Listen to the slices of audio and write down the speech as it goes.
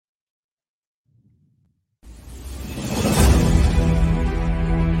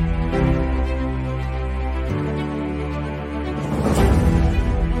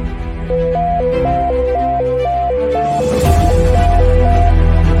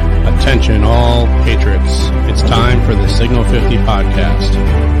Attention all patriots, it's time for the Signal 50 podcast,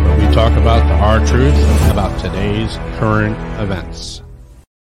 where we talk about the hard truth about today's current events.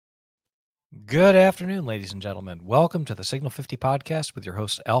 Good afternoon, ladies and gentlemen. Welcome to the Signal 50 podcast with your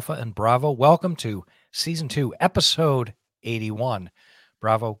hosts Alpha and Bravo. Welcome to Season 2, Episode 81.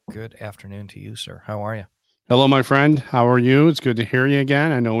 Bravo, good afternoon to you, sir. How are you? Hello, my friend. How are you? It's good to hear you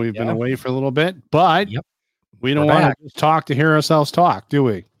again. I know we've been away for a little bit, but we don't want to talk to hear ourselves talk, do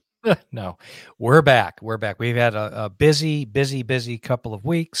we? No, we're back. We've had a busy couple of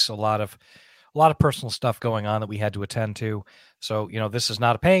weeks, a lot of personal stuff going on that we had to attend to. So, this is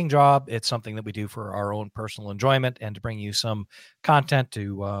not a paying job. It's something that we do for our own personal enjoyment and to bring you some content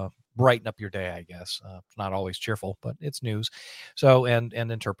to brighten up your day, I guess. It's not always cheerful, but it's news. So, and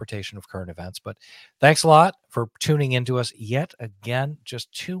interpretation of current events. But thanks a lot for tuning into us yet again.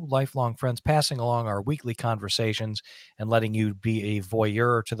 Just two lifelong friends passing along our weekly conversations and letting you be a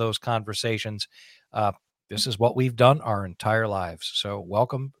voyeur to those conversations. This is what we've done our entire lives. So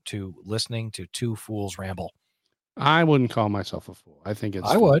welcome to listening to Two Fools Ramble. I wouldn't call myself a fool. I think it's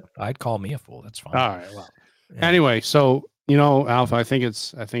I would. I'd call me a fool. That's fine. All right. Well, anyway, so Alpha,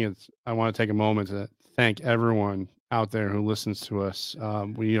 I want to take a moment to thank everyone out there who listens to us.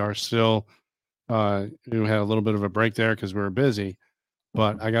 We are still, we had a little bit of a break there because we were busy,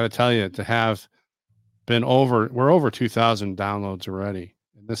 but I got to tell you, to have been we're over 2,000 downloads already.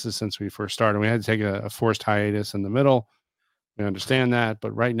 And this is since we first started. We had to take a forced hiatus in the middle. We understand that,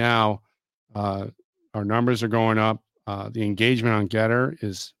 but right now, our numbers are going up. The engagement on Getter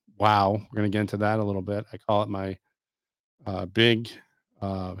is wow. We're going to get into that a little bit. I call it my big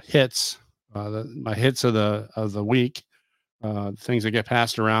hits, my hits of the week, things that get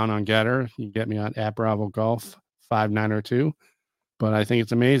passed around on Getter. You can get me on @BravoGolf 5902. But I think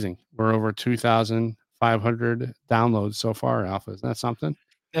it's amazing. We're over 2,500 downloads so far, Alpha. Isn't that something?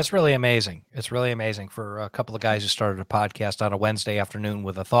 That's really amazing. It's really amazing for a couple of guys who started a podcast on a Wednesday afternoon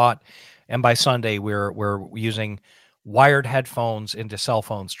with a thought. And by Sunday, we're using wired headphones into cell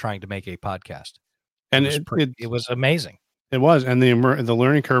phones trying to make a podcast. And it was amazing. It was. And the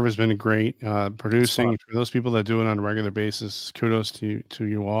learning curve has been great. Producing for those people that do it on a regular basis. Kudos to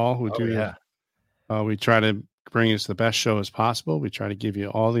you all who do that. We try to bring us the best show as possible. We try to give you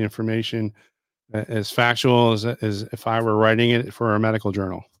all the information as factual as if I were writing it for a medical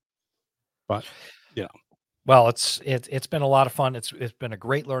journal. But well, it's been a lot of fun. It's been a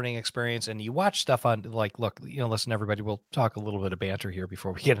great learning experience, and you watch stuff on listen, everybody. We'll talk a little bit of banter here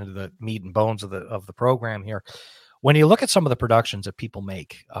before we get into the meat and bones of the program here. When you look at some of the productions that people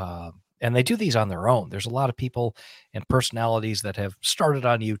make, and they do these on their own, there's a lot of people and personalities that have started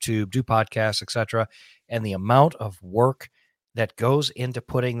on YouTube, do podcasts, etc., and the amount of work that goes into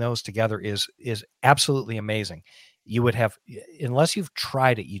putting those together is absolutely amazing. You would have, unless you've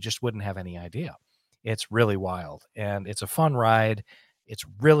tried it, you just wouldn't have any idea. It's really wild, and it's a fun ride. It's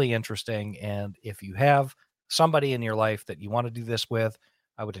really interesting. And if you have somebody in your life that you want to do this with,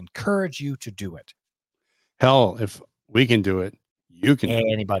 I would encourage you to do it. Hell, if we can do it, you can.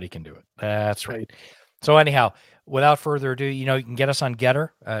 Anybody can do it. That's right. So anyhow, without further ado, you can get us on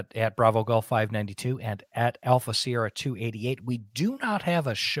Getter at Bravo Golf 592 and at Alpha Sierra 288. We do not have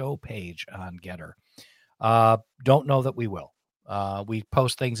a show page on Getter. Don't know that we will. We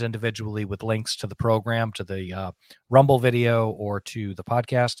post things individually with links to the program, to the Rumble video, or to the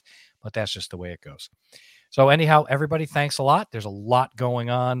podcast, but that's just the way it goes. So anyhow, everybody, thanks a lot. There's a lot going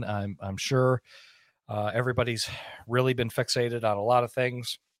on. I'm sure everybody's really been fixated on a lot of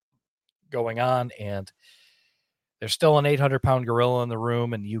things going on, and there's still an 800-pound gorilla in the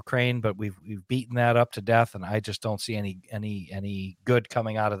room in Ukraine, but we've beaten that up to death, and I just don't see any good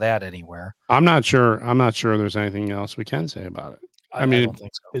coming out of that anywhere. I'm not sure there's anything else we can say about it. I mean, don't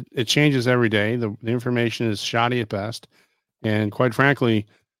think so. It changes every day. The information is shoddy at best, and quite frankly,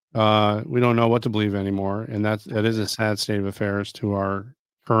 we don't know what to believe anymore, and that is a sad state of affairs to our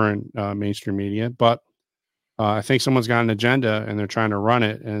current mainstream media. But I think someone's got an agenda, and they're trying to run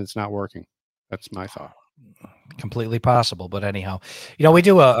it, and it's not working. That's my thought. Completely possible. But anyhow, we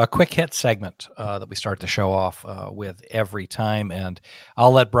do a quick hit segment that we start the show off with every time. And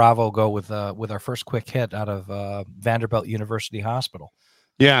I'll let Bravo go with our first quick hit out of Vanderbilt University Hospital.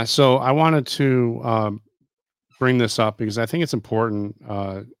 Yeah. So I wanted to bring this up because I think it's important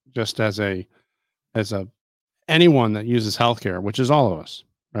just as anyone that uses healthcare, which is all of us,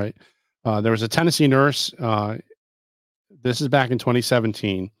 right? There was a Tennessee nurse. This is back in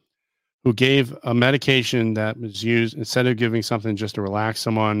 2017. Who gave a medication that was used instead of giving something just to relax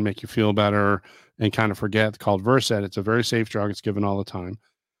someone, make you feel better, and kind of forget, called Versed. It's a very safe drug. It's given all the time.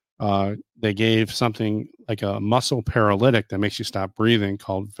 they gave something like a muscle paralytic that makes you stop breathing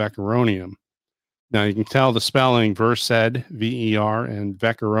called vecuronium. Now you can tell the spelling Versed, VER, and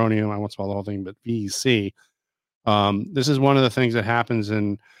vecuronium. I won't spell the whole thing, but VEC. This is one of the things that happens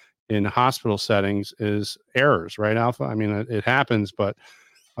in hospital settings is errors, right, Alpha? I mean, it happens, but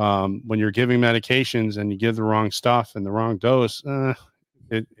when you're giving medications and you give the wrong stuff and the wrong dose,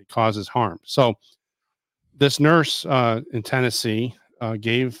 it causes harm. So this nurse in Tennessee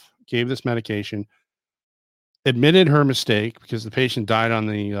gave this medication, admitted her mistake because the patient died on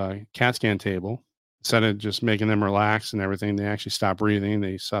the CAT scan table. Instead of just making them relax and everything, they actually stopped breathing.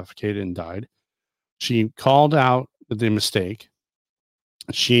 They suffocated and died. She called out the mistake.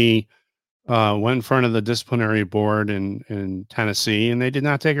 She went in front of the disciplinary board in Tennessee, and they did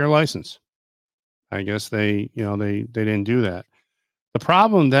not take her license. I guess they didn't do that. The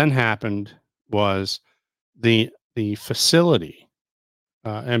problem then happened was the facility.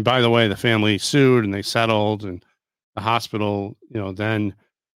 And by the way, the family sued and they settled, and the hospital, then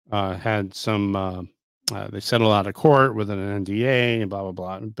had some. They settled out of court with an NDA and blah blah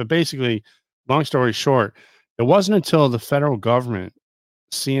blah. But basically, long story short, it wasn't until the federal government,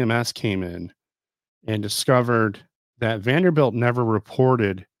 CMS, came in and discovered that Vanderbilt never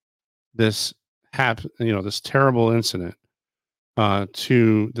reported this this terrible incident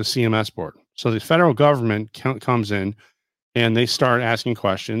to the CMS board. So the federal government comes in and they start asking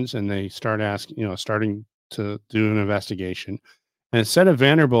questions, and they start starting to do an investigation. And instead of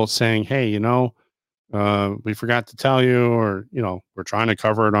Vanderbilt saying, hey, we forgot to tell you, or, we're trying to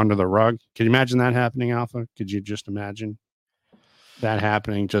cover it under the rug. Can you imagine that happening, Alpha? Could you just imagine that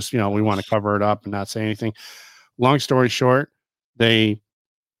happening? Just, we want to cover it up and not say anything. Long story short, the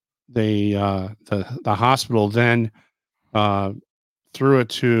hospital then threw it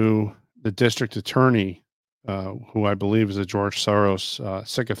to the district attorney, who I believe is a George Soros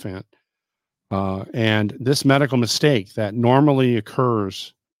sycophant. And this medical mistake that normally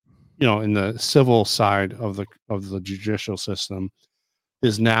occurs, in the civil side of the judicial system,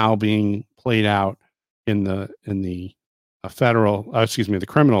 is now being played out in the the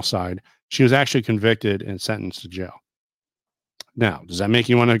criminal side. She was actually convicted and sentenced to jail. Now, does that make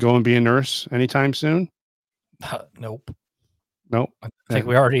you want to go and be a nurse anytime soon? Nope. I think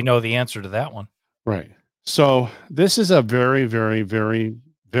we already know the answer to that one. Right. So this is a very, very, very,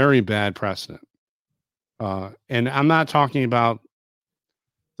 very bad precedent. And I'm not talking about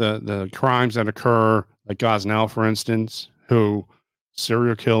the crimes that occur, like Gosnell, for instance, who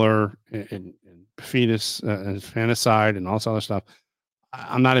serial killer and fetus and infanticide and all this other stuff.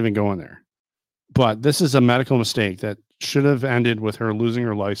 I'm not even going there. But this is a medical mistake that should have ended with her losing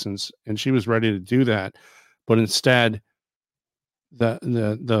her license, and she was ready to do that. But instead,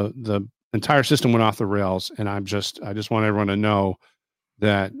 the entire system went off the rails. And I just want everyone to know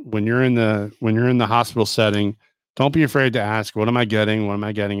that when you're in the hospital setting, don't be afraid to ask, what am I getting? What am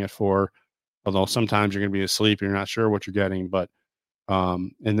I getting it for? Although sometimes you're going to be asleep, you're not sure what you're getting. But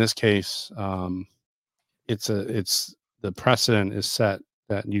in this case, it's the precedent is set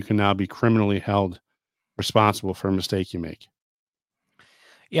that you can now be criminally held responsible for a mistake you make.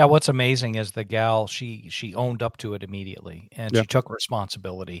 Yeah, what's amazing is the gal, she owned up to it immediately, and she took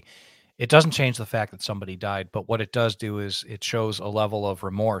responsibility. It doesn't change the fact that somebody died, but what it does do is it shows a level of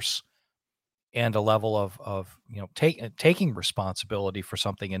remorse and a level of taking responsibility for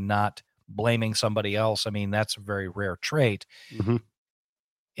something and not blaming somebody else. I mean, that's a very rare trait. Mm-hmm.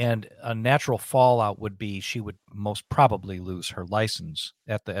 And a natural fallout would be she would most probably lose her license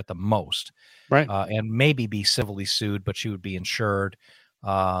at the most, right? And maybe be civilly sued, but she would be insured.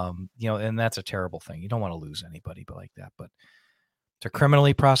 And that's a terrible thing. You don't want to lose anybody like that. But to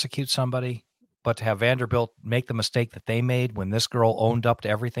criminally prosecute somebody, but to have Vanderbilt make the mistake that they made when this girl owned up to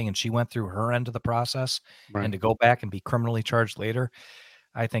everything and she went through her end of the process, right, and to go back and be criminally charged later,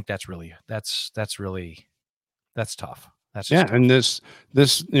 I think that's tough. That's tough. And this,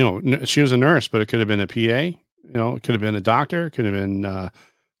 she was a nurse, but it could have been a PA, it could have been a doctor, it could have been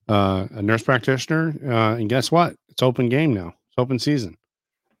a nurse practitioner. And guess what? It's open game now. It's open season.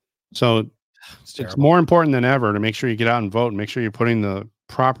 So it's more important than ever to make sure you get out and vote, and make sure you're putting the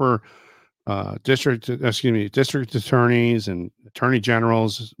proper district attorneys and attorney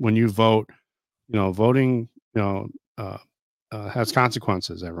generals when you vote. Voting, has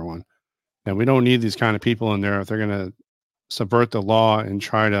consequences, everyone. And we don't need these kind of people in there if they're going to subvert the law and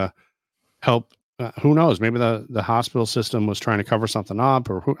try to help. Who knows? Maybe the hospital system was trying to cover something up,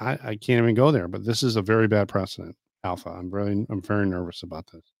 or I can't even go there. But this is a very bad precedent, Alpha. I'm very nervous about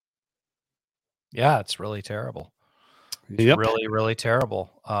this. Yeah, it's really terrible. Yep. Really, really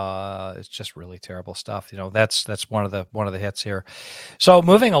terrible. It's just really terrible stuff. That's one of the hits here. So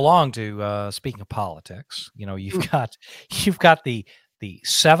moving along to speaking of politics, you've got the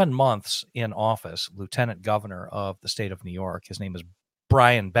 7 months in office lieutenant governor of the state of New York. His name is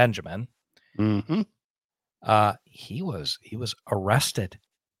Brian Benjamin. Mm-hmm. He was arrested.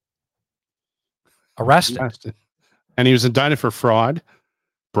 And he was indicted for fraud,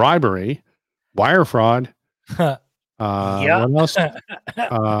 bribery, wire fraud. What else? All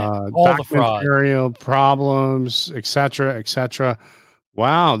the fraud, documentarial problems, etc., etc.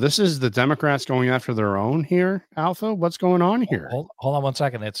 Wow, this is the Democrats going after their own here, Alpha. What's going on here? Hold on 1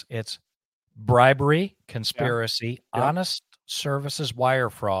 second. It's bribery, conspiracy, honest services wire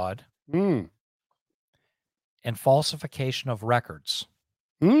fraud, and falsification of records.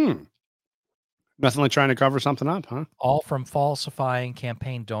 Nothing like trying to cover something up, huh? All from falsifying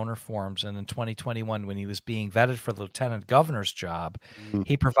campaign donor forms. And in 2021, when he was being vetted for the lieutenant governor's job,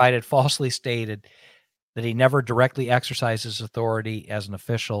 he falsely stated that he never directly exercised his authority as an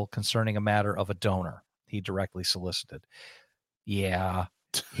official concerning a matter of a donor he directly solicited. Yeah,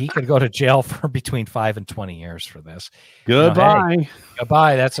 he could go to jail for between 5 and 20 years for this. Goodbye.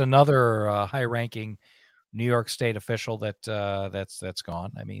 Goodbye. That's another high-ranking New York State official that's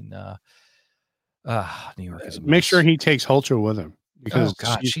gone. I mean, New York is a mess. Make sure he takes Holter with him, because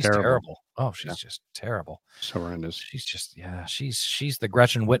she's terrible. Oh, she's just terrible. So horrendous. She's just she's the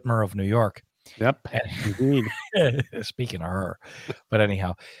Gretchen Whitmer of New York. Yep, indeed. Speaking of her, but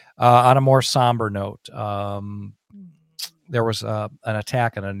anyhow, on a more somber note, there was an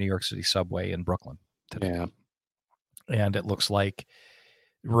attack on a New York City subway in Brooklyn today. Yeah, and it looks like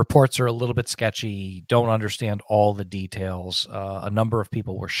reports are a little bit sketchy. Don't understand all the details. A number of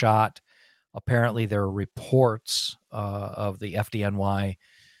people were shot. Apparently, there are reports of the FDNY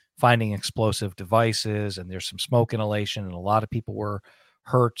finding explosive devices, and there's some smoke inhalation, and a lot of people were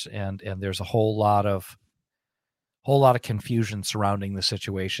hurt, and there's a whole lot of confusion surrounding the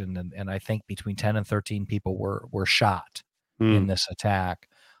situation, and I think between 10 and 13 people were shot in this attack.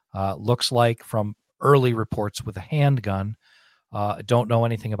 Looks like from early reports with a handgun. Don't know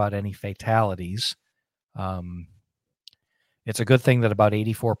anything about any fatalities. It's a good thing that about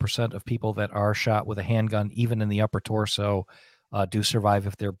 84% of people that are shot with a handgun, even in the upper torso, do survive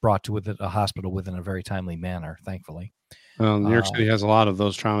if they're brought to a hospital within a very timely manner, thankfully. Well, New York City has a lot of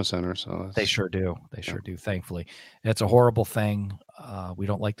those trauma centers. So they sure do. They sure do, thankfully. It's a horrible thing. We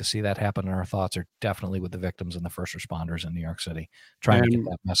don't like to see that happen, and our thoughts are definitely with the victims and the first responders in New York City, trying to get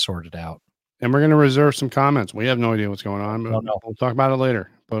that mess sorted out. And we're going to reserve some comments. We have no idea what's going on. But we'll talk about it later.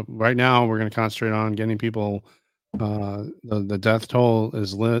 But right now, we're going to concentrate on getting people the death toll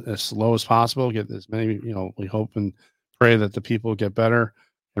is as low as possible. Get as many, we hope and pray that the people get better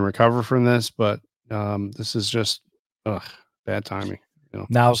and recover from this. But this is just bad timing.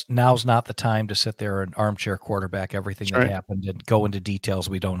 Now's not the time to sit there and armchair quarterback everything that happened and go into details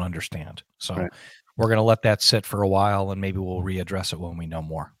we don't understand. So we're going to let that sit for a while, and maybe we'll readdress it when we know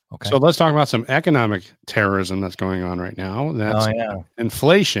more. Okay. So let's talk about some economic terrorism that's going on right now. That's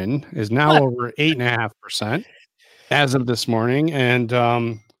inflation is now over 8.5%. as of this morning. And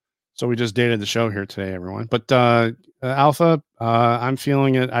so we just dated the show here today, everyone. But Alpha, I'm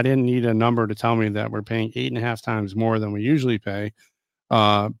feeling it. I didn't need a number to tell me that we're paying 8.5 times more than we usually pay.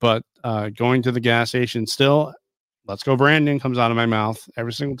 But going to the gas station still, let's go Brandon comes out of my mouth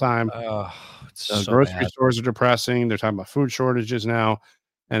every single time. Grocery stores are depressing. They're talking about food shortages now.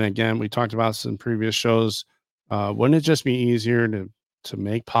 And again, we talked about this in previous shows. Wouldn't it just be easier to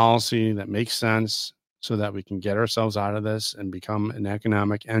make policy that makes sense so that we can get ourselves out of this and become an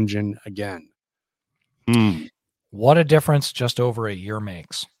economic engine again? What a difference just over a year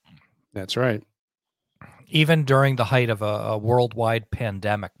makes. That's right. Even during the height of a worldwide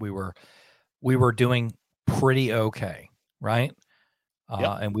pandemic, we were doing pretty okay, right?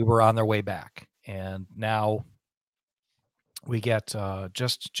 And we were on their way back. And now we get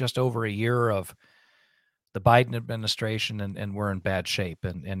just over a year of the Biden administration, and we're in bad shape.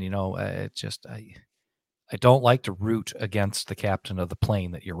 And it just I don't like to root against the captain of the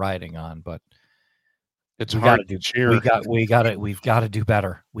plane that you're riding on, but it's hard to cheer. We've got to do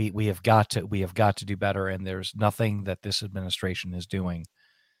better. We have got to do better. And there's nothing that this administration is doing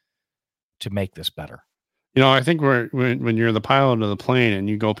to make this better. I think when you're the pilot of the plane and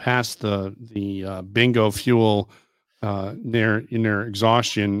you go past the bingo fuel near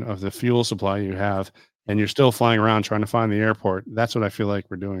exhaustion of the fuel supply you have, and you're still flying around trying to find the airport. That's what I feel like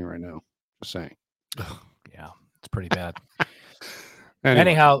we're doing right now. Just saying. Yeah, it's pretty bad.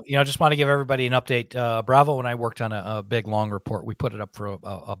 Anyhow, just want to give everybody an update. Bravo and I worked on a big, long report. We put it up for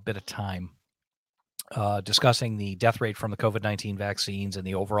a bit of time. discussing the death rate from the COVID-19 vaccines and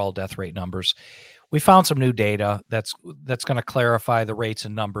the overall death rate numbers. We found some new data that's going to clarify the rates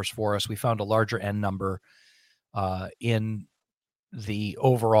and numbers for us. We found a larger N number in the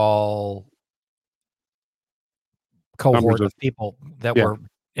overall cohort of people that were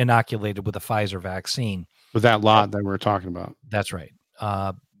inoculated with the Pfizer vaccine. With that lot that we're talking about. That's right.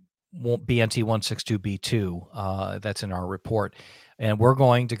 BNT162b2, that's in our report. And we're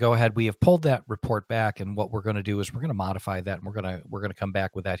going to go ahead. We have pulled that report back, and what we're going to do is we're going to modify that, and we're going to come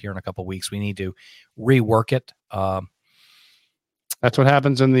back with that here in a couple of weeks. We need to rework it. That's what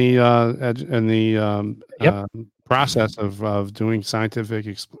happens in the process of doing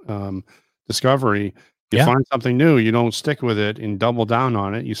scientific discovery. You find something new, you don't stick with it and double down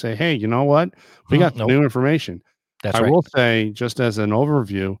on it. You say, hey, you know what? We got new information. That's I right. will say, just as an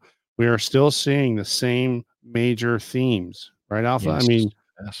overview, we are still seeing the same major themes, right, Alpha? Yes. I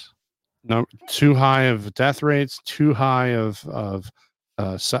mean, too high of death rates, too high of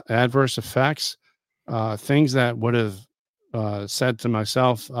adverse effects, things that would have said to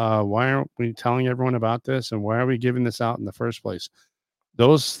myself, why aren't we telling everyone about this? And why are we giving this out in the first place?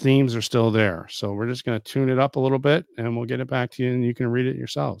 Those themes are still there. So we're just going to tune it up a little bit, and we'll get it back to you, and you can read it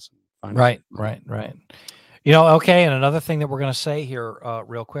yourselves. Right. You know, okay, and another thing that we're going to say here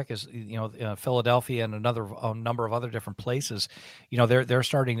real quick is, Philadelphia and a number of other different places, they're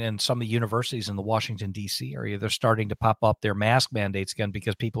starting, in some of the universities in the Washington, D.C. area, they're starting to pop up their mask mandates again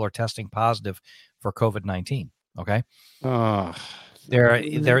because people are testing positive for COVID-19, okay?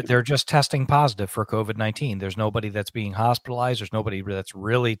 They're just testing positive for COVID-19. There's nobody that's being hospitalized. There's nobody that's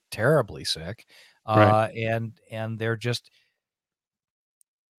really terribly sick. Right. And they're just...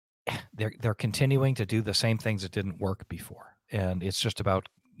 They're continuing to do the same things that didn't work before. And it's just about,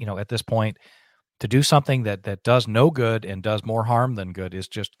 at this point, to do something that does no good and does more harm than good is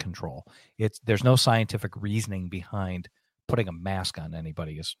just control. There's no scientific reasoning behind putting a mask on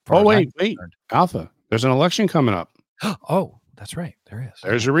anybody. Wait, Alpha, there's an election coming up. Oh, that's right. There is.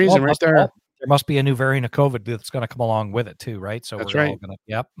 There's a reason right there. There must be a new variant of COVID that's going to come along with it too, right? So that's we're right. all going to,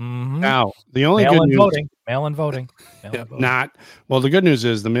 yep. Mm-hmm. Now, the only good news, mail-in voting. Well, the good news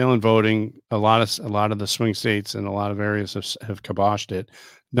is the mail-in voting, a lot of the swing states and a lot of areas have kiboshed it.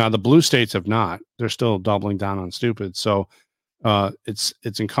 Now, the blue states have not. They're still doubling down on stupid. So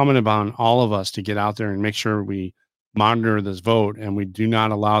it's incumbent upon all of us to get out there and make sure we monitor this vote, and we do not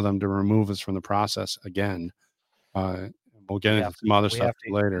allow them to remove us from the process again. We'll get into some other stuff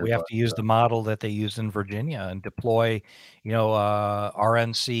later. We have to use the model that they used in Virginia and deploy,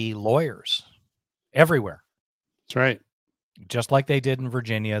 RNC lawyers everywhere. That's right. Just like they did in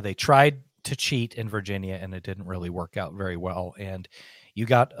Virginia. They tried to cheat in Virginia, and it didn't really work out very well. And you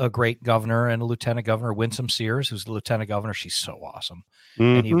got a great governor and a lieutenant governor, Winsome Sears, who's the lieutenant governor. She's so awesome.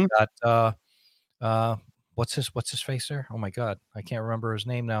 Mm-hmm. And you've got what's his face there? Oh my God, I can't remember his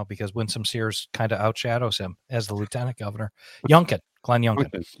name now because Winsome Sears kind of outshadows him as the lieutenant governor. Youngkin, Glenn Youngkin.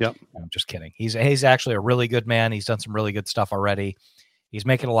 Yep. I'm just kidding. He's actually a really good man. He's done some really good stuff already. He's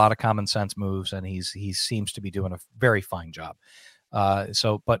making a lot of common sense moves, and he seems to be doing a very fine job.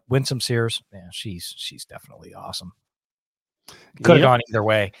 But Winsome Sears, she's definitely awesome. Could have gone either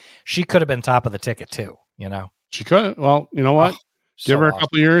way. She could have been top of the ticket too. She could. Well, you know what? Give her a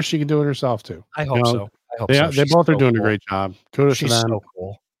couple of years, she can do it herself too. I hope so. They both are doing a great job. Kudos to them. So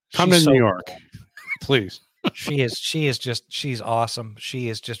cool. Come to New York, please. She's awesome. She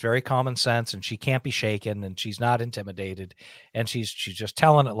is just very common sense, and she can't be shaken, and she's not intimidated, and she's just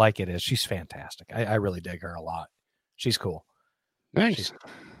telling it like it is. She's fantastic. I really dig her a lot. She's cool. Thanks.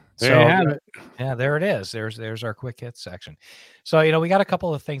 There you have it. Yeah, there it is. There's our quick hits section. So, we got a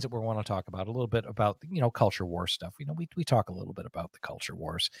couple of things that we want to talk about, a little bit about, culture war stuff. We talk a little bit about the culture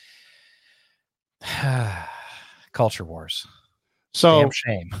wars. Culture wars. So damn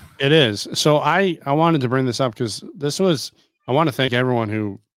shame. It is. So I wanted to bring this up because I want to thank everyone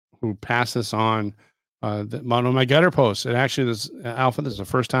who passed this on. One of my Getter posts. It actually, this is the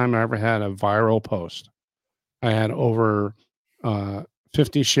first time I ever had a viral post. I had over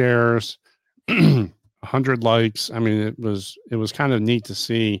 50 shares, 100 likes. I mean, it was kind of neat to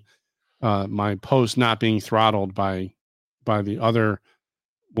see my post not being throttled by the other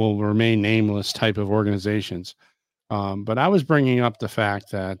will remain nameless type of organizations. But I was bringing up the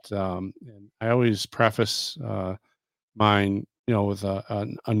fact that I always preface mine, with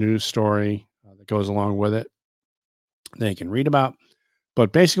a news story that goes along with it they can read about.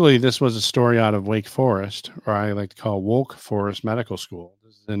 But basically, this was a story out of Wake Forest, or I like to call Woke Forest Medical School.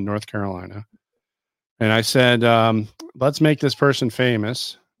 This is in North Carolina. And I said, let's make this person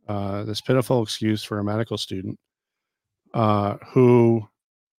famous, this pitiful excuse for a medical student who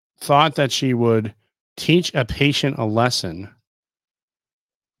thought that she would teach a patient a lesson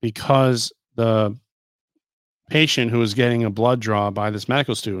because the patient who was getting a blood draw by this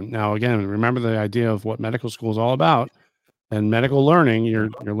medical student. Now, again, remember the idea of what medical school is all about and medical learning. You're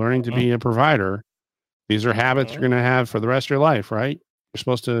learning to be a provider. These are habits you're going to have for the rest of your life, right? You're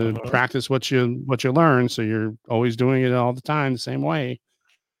supposed to practice what you learn, so you're always doing it all the time the same way.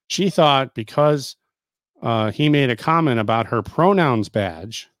 She thought because he made a comment about her pronouns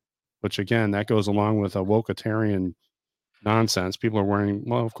badge, which again, that goes along with a wokeitarian nonsense. People are wearing,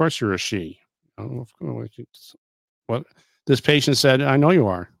 well, of course you're a she. What this patient said, I know you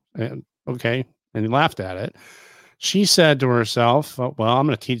are. Okay. And he laughed at it. She said to herself, well, I'm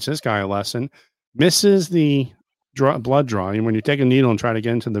going to teach this guy a lesson. Misses the blood draw. And when you take a needle and try to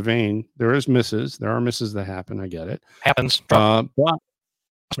get into the vein, there are misses that happen. I get it. Happens. But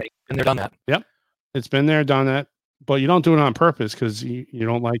been there, done that. Yep. It's been there, done that. But you don't do it on purpose because you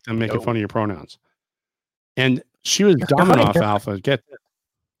don't like them making fun of your pronouns. And she was dumb enough, Alpha. Get this.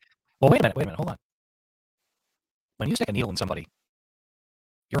 Well, wait a minute. Hold on. When you stick a needle in somebody,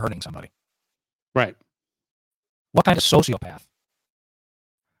 you're hurting somebody. Right. What kind of sociopath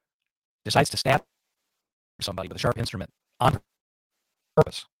decides to stab somebody with a sharp instrument on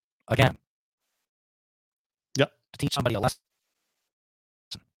purpose? Again. Yep. To teach somebody a lesson.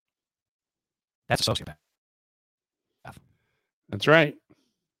 That's a sociopath. That's right.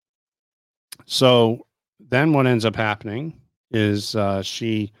 So then what ends up happening is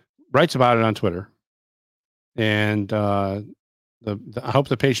she writes about it on Twitter. And I hope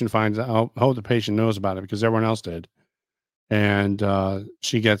the patient finds out. I hope the patient knows about it because everyone else did. And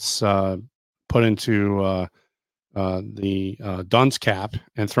she gets put into the dunce cap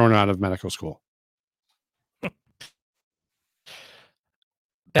and thrown out of medical school.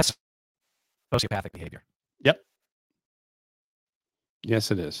 That's sociopathic behavior. Yep.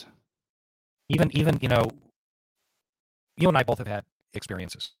 Yes, it is. Even you and I both have had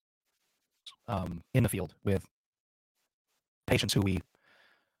experiences in the field with patients who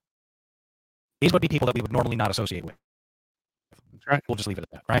these would be people that we would normally not associate with. That's right. We'll just leave it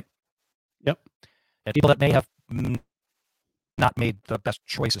at that, right? Yep. And people that may have not made the best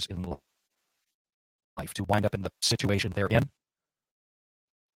choices in life to wind up in the situation they're in,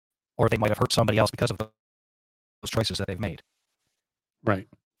 or they might have hurt somebody else because of those choices that they've made. Right.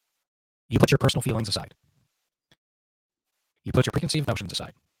 You put your personal feelings aside. You put your preconceived notions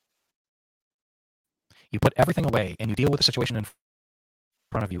aside. You put everything away and you deal with the situation in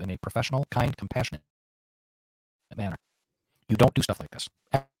front of you in a professional, kind, compassionate manner. You don't do stuff like this.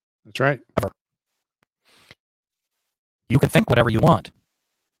 That's right. Ever. You can think whatever you want,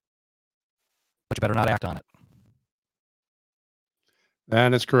 but you better not act on it.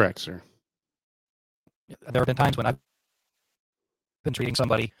 That is correct, sir. There have been times when I've been treating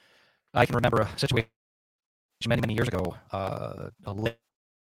somebody. I can remember a situation many, many years ago. A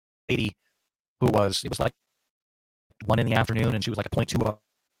lady who it was like 1 p.m, and she was like a 0.20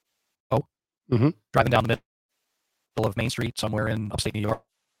 driving down the middle of Main Street somewhere in upstate New York,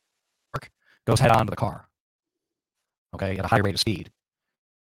 goes head on to the car, okay, at a high rate of speed.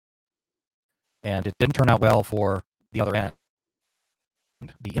 And it didn't turn out well for the other end,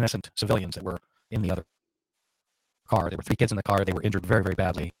 the innocent civilians that were in the other car. There were 3 kids in the car. They were injured very, very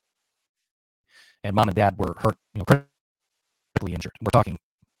badly. And mom and dad were hurt, critically injured. We're talking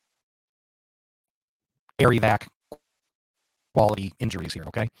air evac quality injuries here,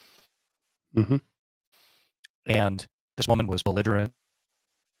 okay? Mm-hmm. And this woman was belligerent.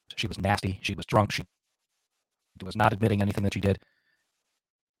 She was nasty. She was drunk. She was not admitting anything that she did.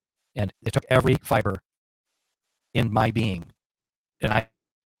 And it took every fiber in my being. And I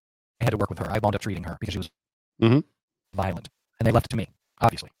had to work with her. I wound up treating her because she was violent. And they left it to me,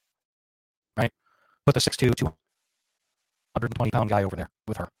 obviously. Right? Put the 6'2", 220-pound guy over there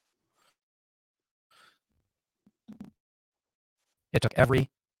with her. It took every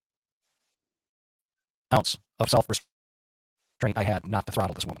ounce of self-restraint I had not to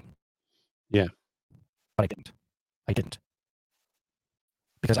throttle this woman. Yeah. But I didn't.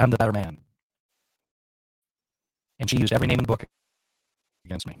 Because I'm the better man. And she used every name in the book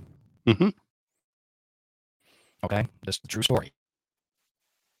against me. Mm-hmm. Okay? This is the true story.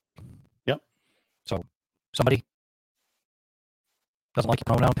 Yep. So, somebody doesn't like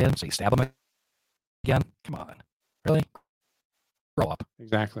your pronoun pin, so you stab them again? Come on. Really? Grow up.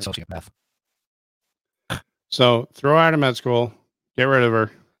 Exactly. Sociopath. So, throw her out of med school. Get rid of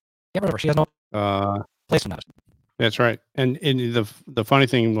her. Get rid of her. She has no place in medicine. That's right. And the funny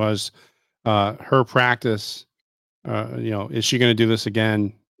thing was her practice, is she going to do this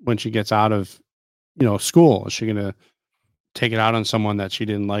again when she gets out of, school? Is she going to take it out on someone that she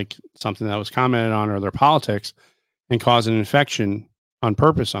didn't like something that was commented on or their politics and cause an infection on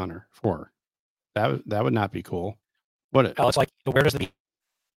purpose on her for her. That would not be cool, would it? Well, it's like, where does the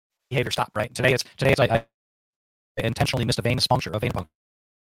behavior stop, right? Today it's I intentionally missed a vein puncture.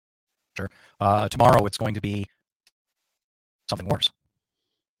 Tomorrow it's going to be something worse.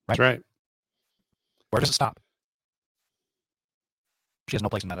 Right? That's right. Where does it stop? She has no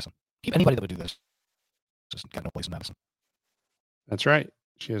place in medicine. Anybody that would do this just got no place in medicine. That's right.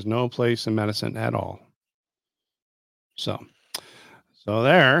 She has no place in medicine at all. So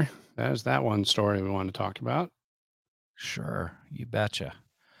there's that one story we want to talk about. Sure, you betcha.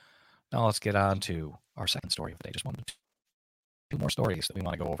 Now let's get on to our second story of the day. Just two more stories that we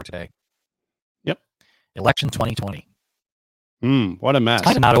want to go over today. Yep. Election 2020. What a mess. It's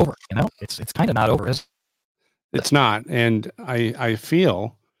kind of not over, It's kind of not over, is it? It's not. And I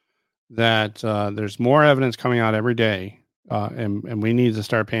feel that there's more evidence coming out every day, and we need to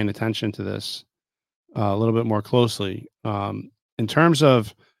start paying attention to this a little bit more closely. In terms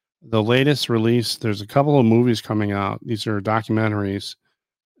of the latest release, there's a couple of movies coming out. These are documentaries,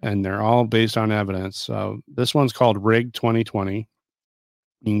 and they're all based on evidence. This one's called Rig 2020.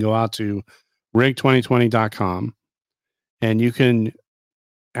 You can go out to rig2020.com, and you can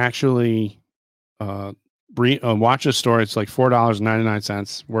actually watch a story. It's like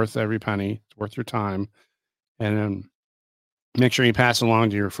 $4.99, worth every penny. It's worth your time. And then make sure you pass it along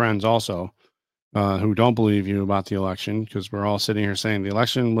to your friends also, who don't believe you about the election, because we're all sitting here saying the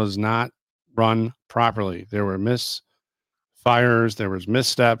election was not run properly. There were misfires, there was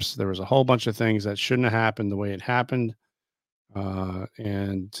missteps, there was a whole bunch of things that shouldn't have happened the way it happened.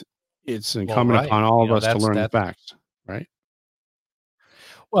 And it's incumbent upon all of us to learn the facts, right?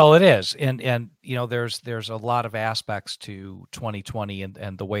 Well, it is. And there's a lot of aspects to 2020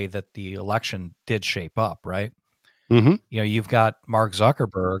 and the way that the election did shape up, right? Mm-hmm. You've got Mark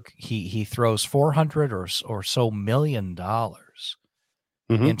Zuckerberg. He throws $400 or so million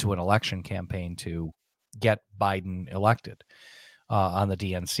into an election campaign to get Biden elected on the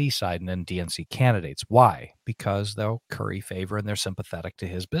DNC side, and then DNC candidates. Why? Because they'll curry favor and they're sympathetic to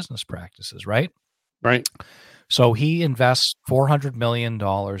his business practices, right? Right. So he invests $400 million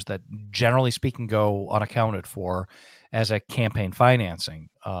that, generally speaking, go unaccounted for as a campaign financing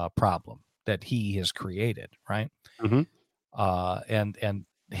problem that he has created, right? Mm-hmm. And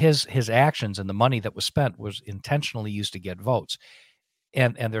his actions and the money that was spent was intentionally used to get votes.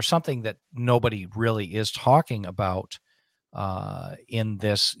 And there's something that nobody really is talking about in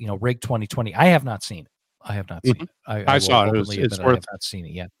this, Rig 2020. I have not seen it. I have not seen it. I saw it. I have not seen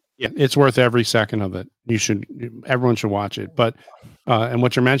it yet. Yeah, it's worth every second of it. Everyone should watch it. But and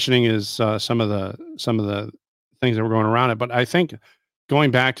what you're mentioning is some of the things that were going around it. But I think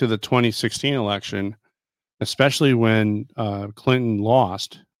going back to the 2016 election, especially when Clinton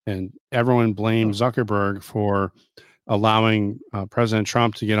lost, and everyone blamed Zuckerberg for allowing President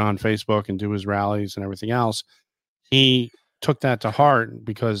Trump to get on Facebook and do his rallies and everything else, he took that to heart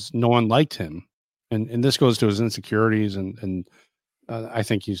because no one liked him, and this goes to his insecurities and. I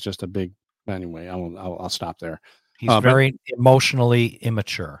think he's just a big. Anyway, I'll stop there. He's very emotionally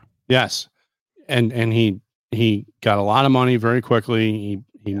immature. Yes, and he got a lot of money very quickly.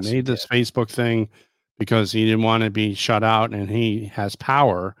 He made this Facebook thing because he didn't want to be shut out, and he has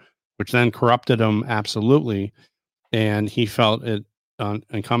power, which then corrupted him absolutely. And he felt it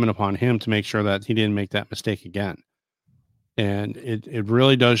incumbent upon him to make sure that he didn't make that mistake again. And it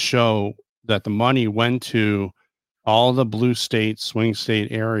really does show that the money went to all the blue state, swing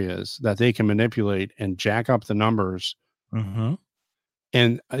state areas that they can manipulate and jack up the numbers. Mm-hmm.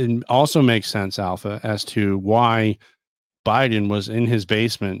 And it also makes sense, Alpha, as to why Biden was in his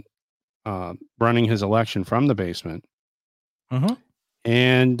basement, running his election from the basement. Mm-hmm.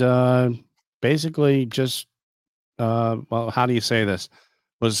 And basically just, well, how do you say this?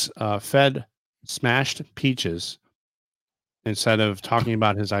 Was fed smashed peaches instead of talking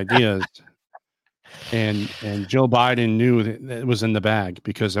about his ideas. And Joe Biden knew that it was in the bag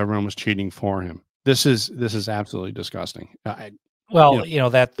because everyone was cheating for him. This is absolutely disgusting. That's one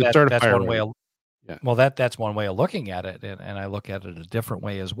way. Well, that's one way of looking at it, and I look at it a different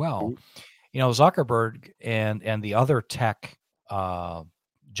way as well. Mm-hmm. Zuckerberg and the other tech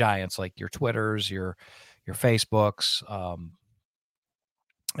giants like your Twitters, your Facebooks,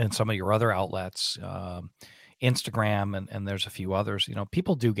 and some of your other outlets. Instagram and there's a few others.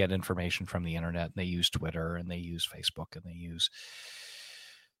 People do get information from the internet, and they use Twitter and they use Facebook and they use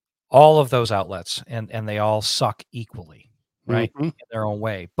all of those outlets, and they all suck equally, right? Mm-hmm. In their own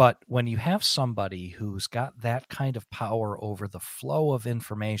way. But when you have somebody who's got that kind of power over the flow of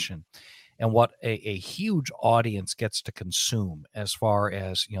information, and what a huge audience gets to consume as far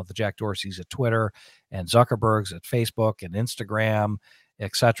as, the Jack Dorsey's at Twitter and Zuckerberg's at Facebook and Instagram,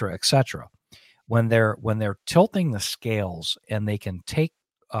 et cetera, et cetera. When they're tilting the scales and they can take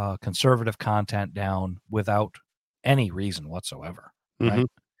conservative content down without any reason whatsoever, right?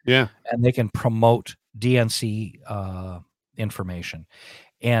 Yeah. And they can promote DNC information.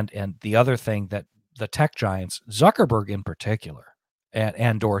 And the other thing that the tech giants, Zuckerberg in particular,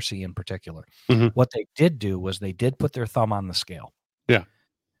 and Dorsey in particular, what they did do was they did put their thumb on the scale. Yeah.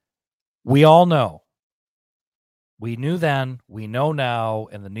 We all know. We knew then, we know now,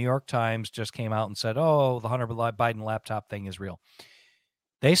 and the New York Times just came out and said, oh, the Hunter Biden laptop thing is real.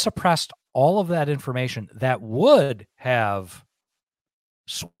 They suppressed all of that information that would have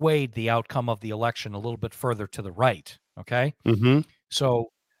swayed the outcome of the election a little bit further to the right, okay? So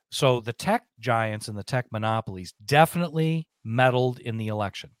the tech giants and the tech monopolies definitely meddled in the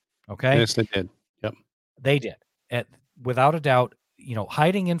election, okay? Yes, they did. Yep. They did. Without a doubt,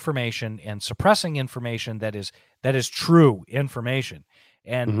 hiding information and suppressing information that is true information,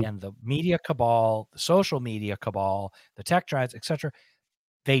 and the media cabal, the social media cabal, the tech giants, etc.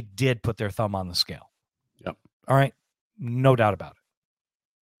 They did put their thumb on the scale. Yep. All right, no doubt about it.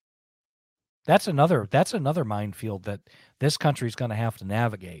 That's another minefield that this country is going to have to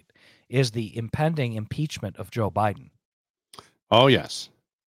navigate, is the impending impeachment of Joe Biden. Oh yes.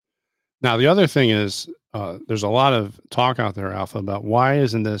 Now the other thing is, there's a lot of talk out there, Alpha, about why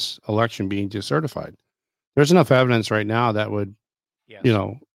isn't this election being decertified? There's enough evidence right now that would,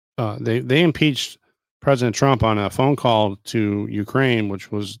 they impeached President Trump on a phone call to Ukraine,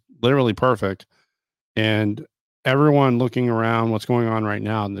 which was literally perfect. And everyone looking around what's going on right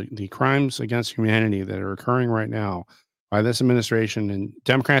now, the crimes against humanity that are occurring right now by this administration, and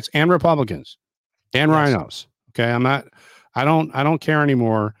Democrats and Republicans and rhinos. Okay. I don't care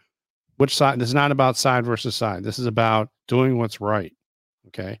anymore which side. This is not about side versus side. This is about doing what's right.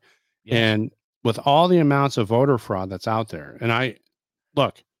 Okay. Yes. And with all the amounts of voter fraud that's out there, and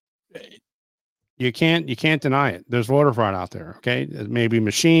you can't deny it. There's voter fraud out there. Okay. It may be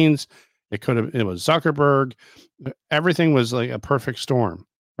machines. It was Zuckerberg. Everything was like a perfect storm.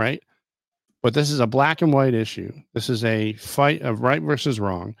 Right. But this is a black and white issue. This is a fight of right versus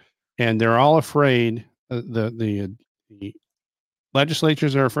wrong. And they're all afraid. The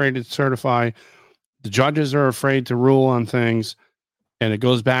legislatures are afraid to certify. The judges are afraid to rule on things. And it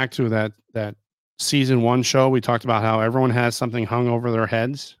goes back to that season 1 show. We talked about how everyone has something hung over their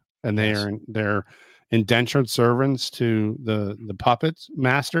heads, and they're indentured servants to the puppet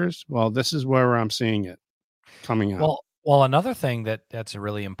masters. Well, this is where I'm seeing it coming out. Well, another thing that's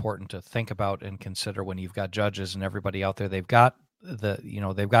really important to think about and consider when you've got judges and everybody out there, they've got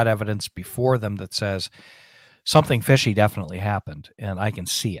evidence before them that says something fishy definitely happened, and I can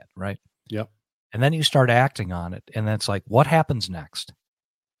see it, right? Yep. And then you start acting on it, and then it's like, what happens next?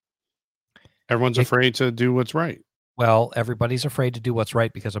 Everyone's afraid to do what's right. Well, everybody's afraid to do what's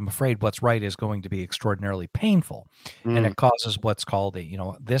right because I'm afraid what's right is going to be extraordinarily painful, and it causes what's called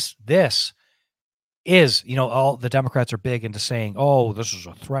this is, all the Democrats are big into saying, oh, this is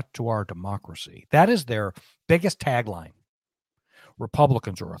a threat to our democracy. That is their biggest tagline.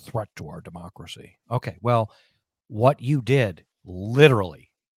 Republicans are a threat to our democracy. Okay, well, what you did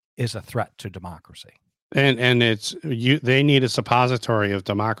literally is a threat to democracy. And they need a suppository of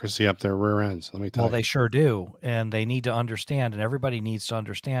democracy up their rear ends. Let me tell you. Well, they sure do. And they need to understand, and everybody needs to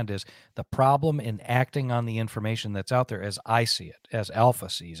understand, is the problem in acting on the information that's out there, as I see it, as Alpha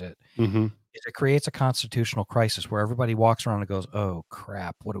sees it, is it creates a constitutional crisis where everybody walks around and goes, oh,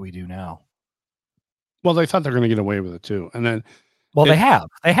 crap, what do we do now? Well, they thought they're going to get away with it, too. And then, they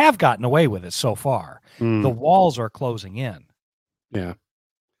have gotten away with it so far. The walls are closing in. Yeah.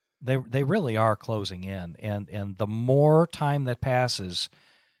 They really are closing in. And the more time that passes,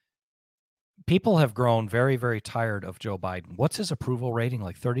 people have grown very, very tired of Joe Biden. What's his approval rating?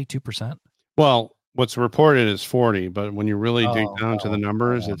 Like 32%? Well, what's reported is 40, but when you really dig down to the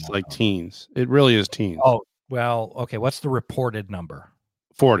numbers, it's like teens. It really is teens. Oh, well, okay. What's the reported number?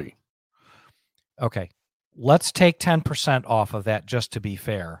 40. Okay. Let's take 10% off of that just to be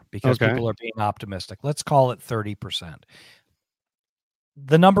fair, because people are being optimistic. Let's call it 30%.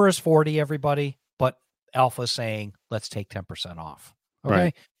 The number is 40, everybody, but Alpha's saying, let's take 10% off. Okay.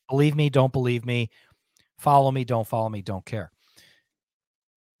 Right. Believe me, don't believe me. Follow me, don't follow me, don't care.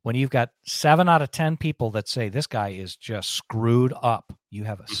 When you've got 7 out of 10 people that say this guy is just screwed up, you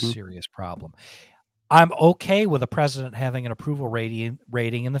have a serious problem. I'm okay with a president having an approval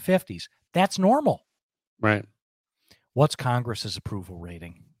rating in the 50s. That's normal. Right. What's Congress's approval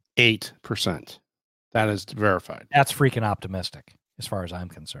rating? 8%. That is verified. That's freaking optimistic. as far as I'm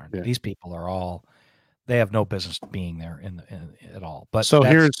concerned. Yeah. These people are all, they have no business being there at all. But so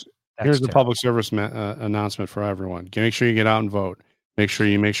here's the terrible. public service announcement for everyone. Make sure you get out and vote. Make sure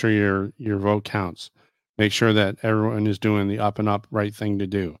your vote counts. Make sure that everyone is doing the up and up right thing to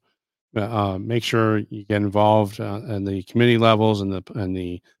do. Make sure you get involved in the committee levels and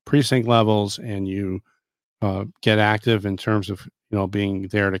the precinct levels, and you get active in terms of being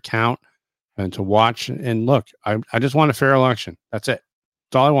there to count and to watch and look. I just want a fair election. That's it.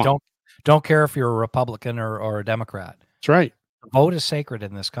 That's all I want. Don't care if you're a Republican or a Democrat. That's right. The vote is sacred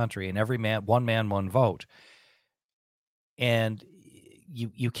in this country, and every man, one vote. And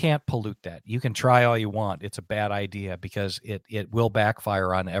you can't pollute that. You can try all you want. It's a bad idea because it will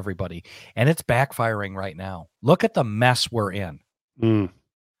backfire on everybody. And it's backfiring right now. Look at the mess we're in.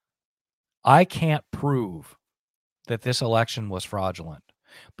 I can't prove that this election was fraudulent,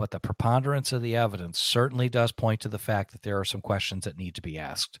 but the preponderance of the evidence certainly does point to the fact that there are some questions that need to be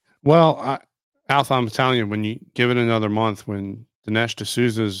asked. Well, Alpha, I'm telling you, when you give it another month, when Dinesh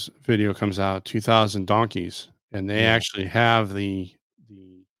D'Souza's video comes out, 2,000 donkeys, and they actually have the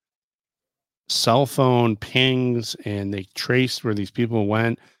cell phone pings, and they traced where these people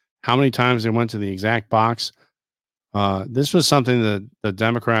went, how many times they went to the exact box. This was something that the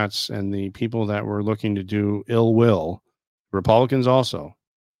Democrats and the people that were looking to do ill will, Republicans also,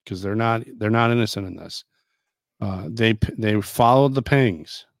 because they're not innocent in this. They followed the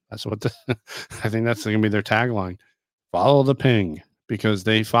pings. That's what I think that's going to be their tagline. Follow the ping, because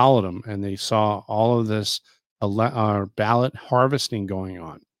they followed them and they saw all of this ballot harvesting going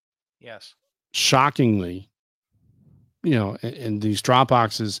on. Yes. Shockingly, in these drop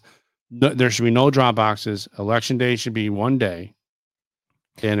boxes, there should be no drop boxes. Election day should be one day.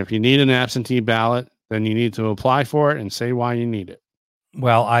 And if you need an absentee ballot, then you need to apply for it and say why you need it.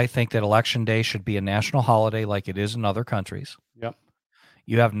 Well, I think that election day should be a national holiday like it is in other countries. Yep.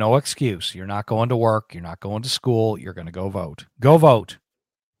 You have no excuse. You're not going to work. You're not going to school. You're going to go vote. Go vote.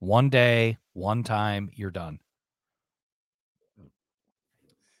 One day, one time, you're done.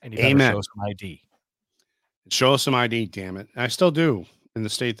 And you better show some ID. Show us some ID, damn it. I still do in the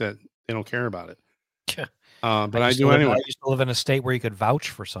state that they don't care about it. But I do anyway. I used to live in a state where you could vouch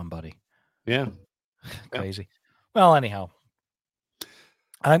for somebody. Yeah. Crazy. Yeah. Well, anyhow,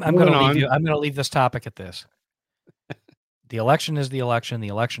 I'm going to leave this topic at this. The election is the election. The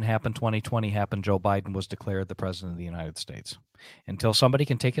election happened. 2020 happened. Joe Biden was declared the president of the United States. Until somebody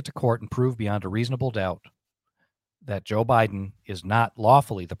can take it to court and prove beyond a reasonable doubt that Joe Biden is not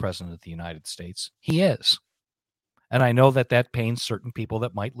lawfully the president of the United States, he is. And I know that pains certain people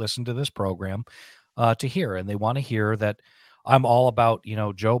that might listen to this program to hear, and they want to hear that I'm all about,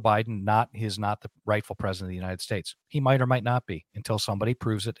 Joe Biden not the rightful president of the United States. He might or might not be until somebody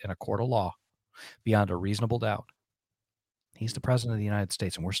proves it in a court of law beyond a reasonable doubt. He's the president of the United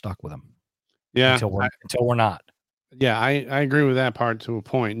States, and we're stuck with him. Yeah. Until we're not. Yeah, I agree with that part to a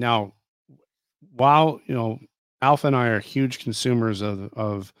point. Now, while, Alpha and I are huge consumers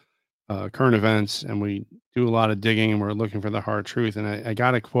of current events, and we do a lot of digging, and we're looking for the hard truth. And I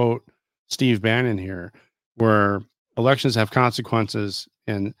got to quote Steve Bannon here, where elections have consequences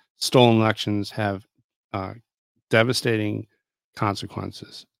and stolen elections have devastating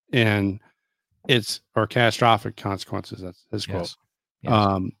consequences. And or catastrophic consequences. That's his quote.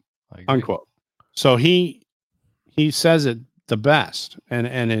 Yes. Unquote. So he says it the best,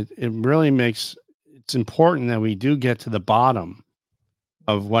 and it really it's important that we do get to the bottom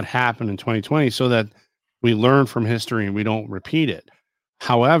of what happened in 2020 so that we learn from history and we don't repeat it.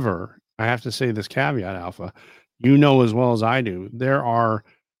 However, I have to say this caveat, Alpha, as well as I do, there are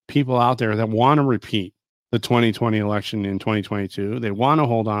people out there that want to repeat the 2020 election in 2022. They want to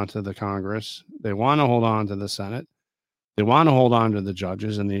hold on to the Congress. They want to hold on to the Senate. They want to hold on to the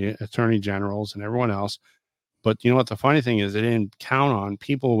judges and the attorney generals and everyone else. But you know what? The funny thing is they didn't count on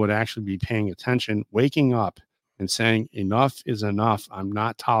people would actually be paying attention, waking up and saying, enough is enough. I'm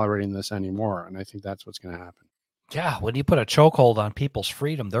not tolerating this anymore. And I think that's what's going to happen. Yeah. When you put a chokehold on people's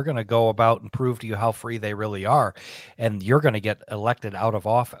freedom, they're going to go about and prove to you how free they really are. And you're going to get elected out of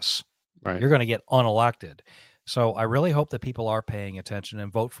office. Right. You're going to get unelected. So I really hope that people are paying attention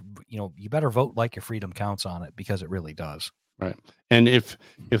and vote for, you better vote like your freedom counts on it, because it really does. Right. And if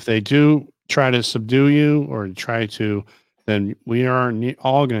they do try to subdue you or try to, then we are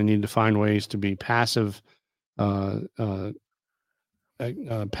all going to need to find ways to be passive,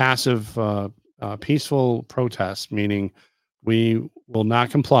 peaceful protest, meaning we will not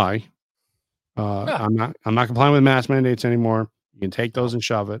comply. I'm not complying with mask mandates anymore. You can take those and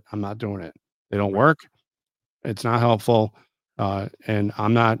shove it. I'm not doing it. They don't work. It's not helpful. And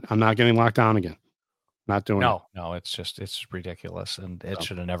I'm not getting locked down again. Not doing it. No, it's ridiculous, and it So,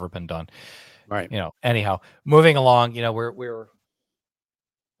 should have never been done. right. Anyhow, moving along, we're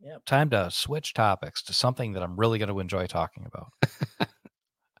time to switch topics to something that I'm really going to enjoy talking about.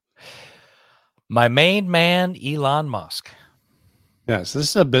 My main man, Elon Musk. Yes, this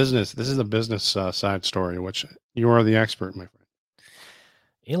is a business. This is a business side story, which you are the expert, my friend.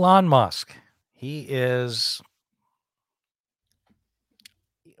 Elon Musk. He is,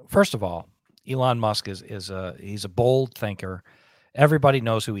 first of all, Elon Musk he's a bold thinker. Everybody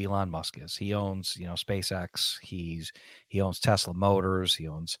knows who Elon Musk is. He owns, SpaceX. He owns Tesla Motors. He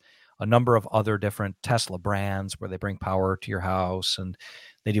owns a number of other different Tesla brands where they bring power to your house and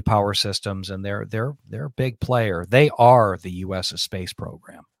they do power systems, and they're a big player. They are the U.S.'s space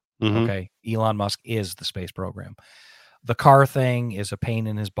program. Mm-hmm. Okay, Elon Musk is the space program. The car thing is a pain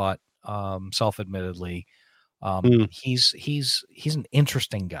in his butt, self-admittedly. He's an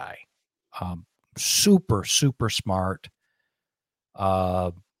interesting guy, super smart.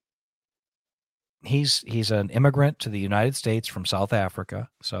 He's an immigrant to the United States from South Africa,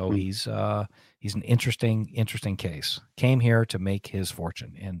 so he's an interesting case. Came here to make his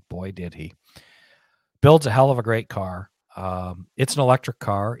fortune, and boy did he. Builds a hell of a great car. It's an electric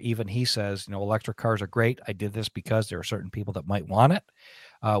car. Even he says, electric cars are great. I did this because there are certain people that might want it.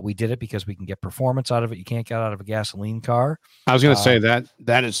 We did it because we can get performance out of it you can't get out of a gasoline car. I was going to say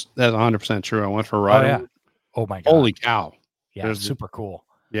that's 100% true. I went for a ride. Oh, yeah. Oh my God. Holy cow. Yeah, super cool.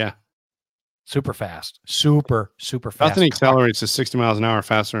 Yeah. Super fast. Super fast. Nothing accelerates to 60 miles an hour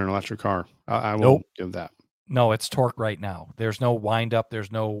faster than an electric car. I will give that. No, it's torque right now. There's no wind up.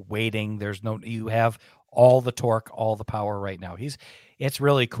 There's no waiting. You have all the torque, all the power right now. It's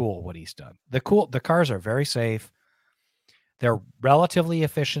really cool what he's done. The cars are very safe. They're relatively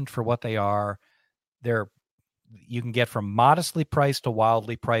efficient for what they are. You can get from modestly priced to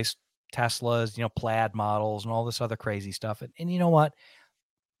wildly priced Teslas, plaid models and all this other crazy stuff. And you know what?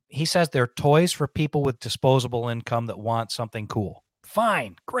 He says they're toys for people with disposable income that want something cool.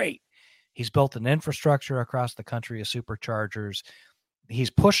 Fine, great. He's built an infrastructure across the country of superchargers. He's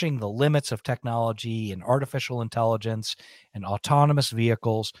pushing the limits of technology and artificial intelligence and autonomous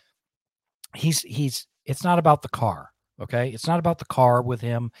vehicles. It's not about the car. Okay. It's not about the car with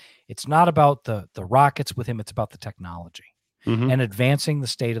him. It's not about the rockets with him. It's about the technology and advancing the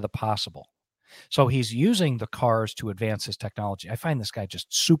state of the possible. So he's using the cars to advance his technology. I find this guy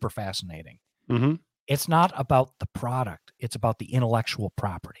just super fascinating. It's not about the product. It's about the intellectual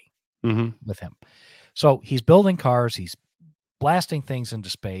property with him. So he's building cars. He's blasting things into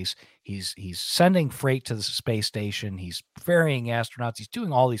space. He's sending freight to the space station. He's ferrying astronauts. He's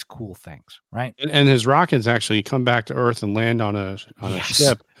doing all these cool things, right? And his rockets actually come back to Earth and land on a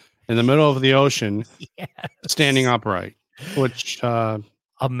ship in the middle of the ocean, standing upright, which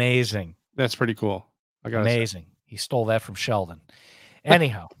amazing. That's pretty cool. Amazing. He stole that from Sheldon.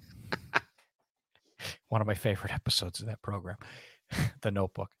 Anyhow, one of my favorite episodes of that program, The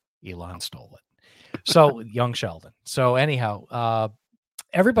Notebook. Elon stole it. So young Sheldon. So anyhow,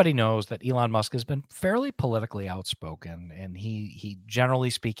 everybody knows that Elon Musk has been fairly politically outspoken, and he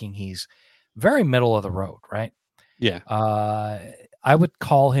generally speaking, he's very middle of the road, right? Yeah. I would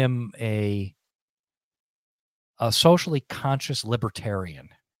call him a socially conscious libertarian.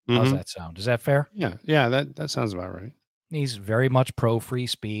 How's that sound? Is that fair? Yeah, that sounds about right. He's very much pro free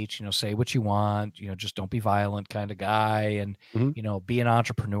speech, say what you want, just don't be violent kind of guy. And, be an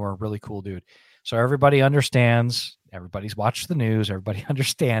entrepreneur, really cool dude. So everybody understands, everybody's watched the news, everybody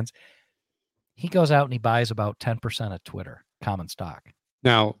understands. He goes out and he buys about 10% of Twitter common stock.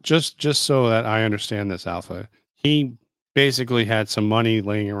 Now, just so that I understand this, Alpha, he basically had some money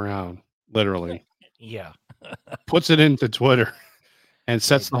laying around, literally. Yeah. Puts it into Twitter. And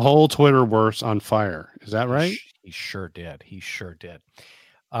sets the whole Twitterverse on fire. Is that right? He sure did.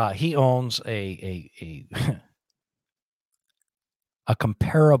 He owns a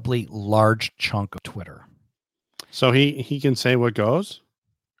comparably large chunk of Twitter. So he can say what goes?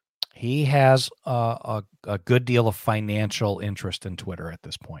 He has a good deal of financial interest in Twitter at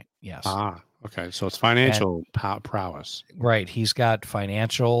this point. Yes. Okay. So it's financial prowess. Right. He's got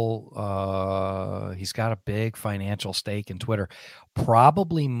financial. He's got a big financial stake in Twitter.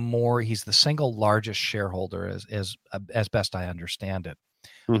 Probably more. He's the single largest shareholder, as best I understand it.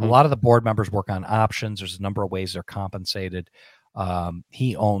 A lot of the board members work on options. There's a number of ways they're compensated.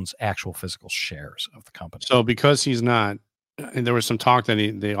 He owns actual physical shares of the company. So because he's not, and there was some talk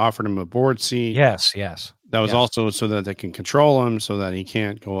that they offered him a board seat. Yes. That was also so that they can control him, so that he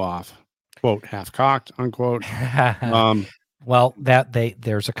can't go off, quote, half cocked, unquote. Well,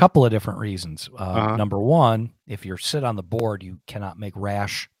 there's a couple of different reasons. Number one, if you sit on the board, you cannot make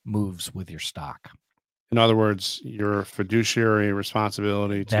rash moves with your stock. In other words, your fiduciary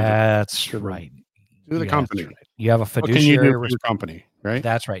responsibility to That's the right. to the Yeah, company. that's right. You have a What can you do fiduciary for your company, right?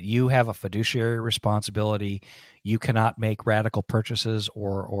 That's right. You have a fiduciary responsibility. You cannot make radical purchases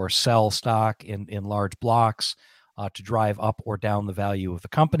or sell stock in large blocks to drive up or down the value of the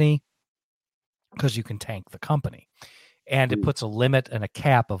company, because you can tank the company. And it puts a limit and a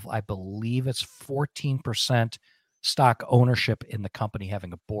cap of, I believe it's 14% stock ownership in the company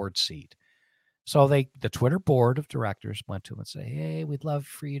having a board seat. So the Twitter board of directors went to him and say, "Hey, we'd love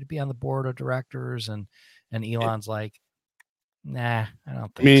for you to be on the board of directors." And Elon's like, "Nah, I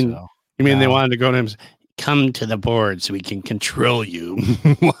don't think so." You mean they No. wanted to go to him, come to the board so we can control you?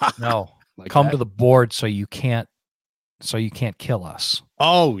 No, Like come that? to the board so you can't kill us.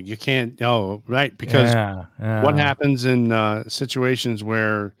 Oh, you can't. Oh, right. Because Yeah, what yeah. happens in situations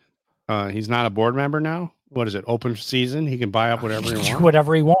where he's not a board member now? What is it? Open season? He can buy up whatever he He can do wants.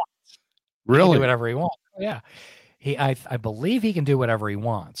 whatever he wants. He can do Really? whatever he wants. Yeah. I believe he can do whatever he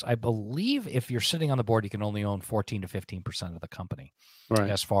wants. I believe if you're sitting on the board, you can only own 14 to 15% of the company, Right.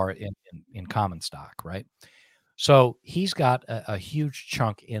 as far in common stock, right? So he's got a huge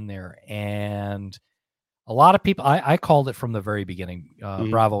chunk in there, and a lot of people. I called it from the very beginning.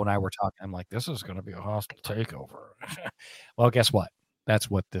 Bravo and I were talking. I'm like, this is going to be a hostile takeover. Well, guess what? That's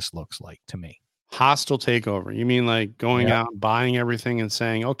what this looks like to me. Hostile takeover. You mean like going out, buying everything, and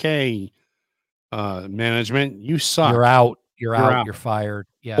saying, "Okay, management, you suck. You're out. You're out. You're fired."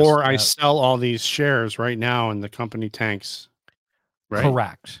 Yes. Or I sell all these shares right now, and the company tanks. Right?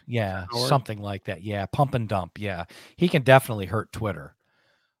 Correct. Yeah, something like that. Yeah, pump and dump. Yeah, he can definitely hurt Twitter.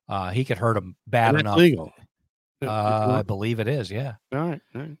 He could hurt them bad enough. Legal. I believe it is. Yeah. All right.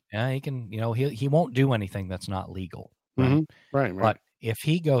 All right. Yeah, he can. He won't do anything that's not legal. Right. Mm-hmm. Right. But if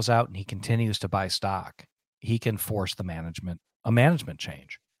he goes out and he continues to buy stock, he can force a management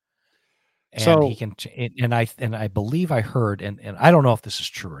change. And so he can. And I believe I heard, and I don't know if this is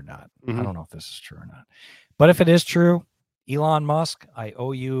true or not. I don't know if this is true or not. But if it is true, Elon Musk, I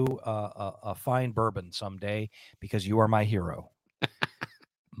owe you a fine bourbon someday, because you are my hero.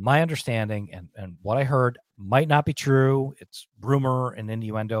 My understanding and what I heard might not be true. It's rumor and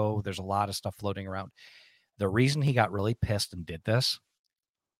innuendo. There's a lot of stuff floating around. The reason he got really pissed and did this,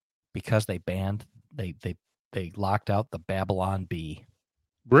 because they locked out the Babylon Bee.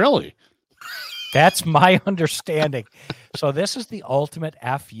 Really? That's my understanding. So this is the ultimate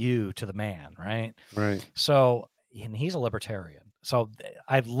FU to the man, right? Right. So, and he's a libertarian. So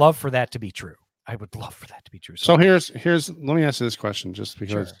I'd love for that to be true. I would love for that to be true. So here's let me ask you this question, just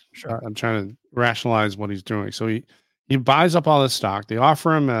because sure. I'm trying to rationalize what he's doing. So he buys up all this stock. They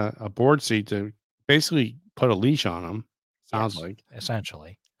offer him a board seat to basically put a leash on him. Sounds like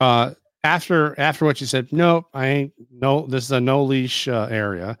essentially. After what you said, nope, I ain't. No, this is a no leash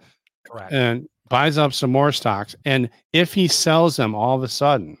area. Correct. And buys up some more stocks. And if he sells them all of a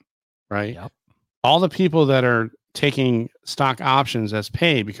sudden, right? Yep. All the people that are taking stock options as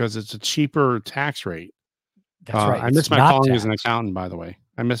pay because it's a cheaper tax rate. That's right. I miss my calling as an accountant, by the way.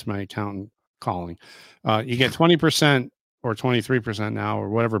 I miss my accountant calling. You get 20% or 23% now, or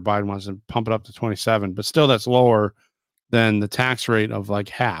whatever Biden wants to pump it up to 27, but still that's lower than the tax rate of like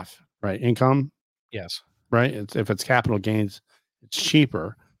half, right? Income. Yes. Right. If it's capital gains, it's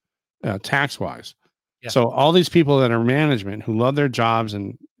cheaper tax wise. Yeah. So all these people that are management who love their jobs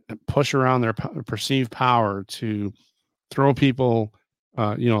and push around their perceived power to throw people,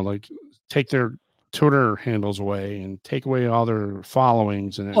 like take their Twitter handles away and take away all their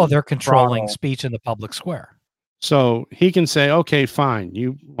followings. And they're controlling speech in the public square. So he can say, okay, fine.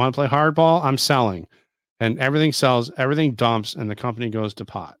 You want to play hardball? I'm selling. And everything sells, everything dumps, and the company goes to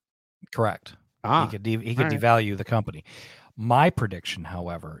pot. Correct. He could devalue the company. My prediction,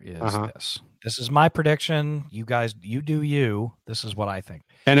 however, is this. This is my prediction. You guys, you do you. This is what I think.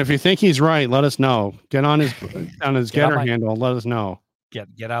 And if you think he's right, let us know. Get on his Getter handle. Let us know.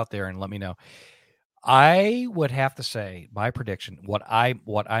 Get out there and let me know. I would have to say my prediction. What I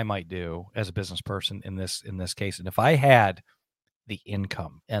might do as a business person in this case, and if I had the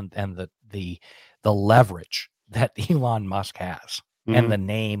income and the leverage that Elon Musk has, and the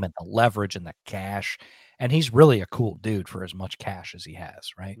name and the leverage and the cash. And he's really a cool dude for as much cash as he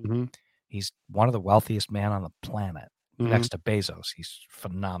has, right? He's one of the wealthiest men on the planet. Next to Bezos, he's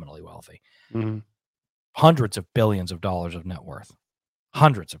phenomenally wealthy. Hundreds of billions of dollars of net worth.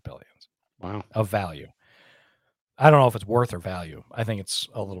 Hundreds of billions. Wow. Of value. I don't know if it's worth or value. I think it's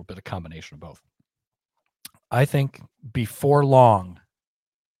a little bit of combination of both. I think before long,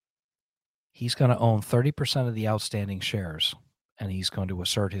 he's going to own 30% of the outstanding shares, and he's going to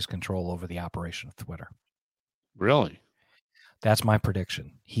assert his control over the operation of Twitter. Really? That's my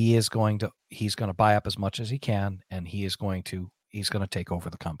prediction. He's going to buy up as much as he can, and he's going to take over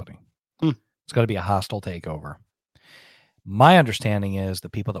the company. It's going to be a hostile takeover. My understanding is the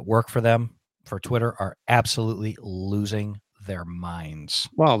people that work for them, for Twitter, are absolutely losing their minds.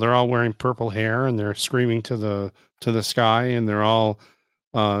 Well, they're all wearing purple hair and they're screaming to the sky, and they're all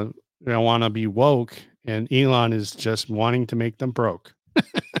they want to be woke, and Elon is just wanting to make them broke.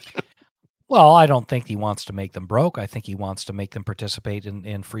 Well, I don't think he wants to make them broke. I think he wants to make them participate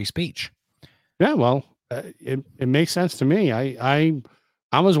in free speech. Yeah, well, it makes sense to me. I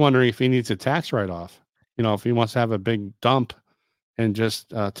was wondering if he needs a tax write-off. If he wants to have a big dump and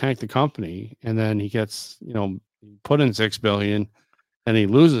just tank the company, and then he gets put in $6 billion, and he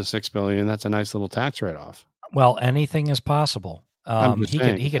loses $6 billion. That's a nice little tax write-off. Well, anything is possible.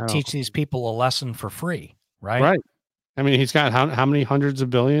 He could teach these people a lesson for free, right? Right. I mean, he's got how many hundreds of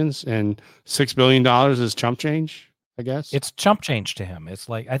billions, and $6 billion is chump change, I guess. It's chump change to him. It's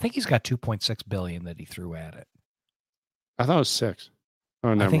like, I think he's got 2.6 billion that he threw at it. I thought it was 6. Oh,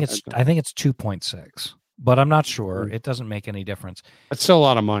 I think it's 2.6, but I'm not sure. It doesn't make any difference. It's still a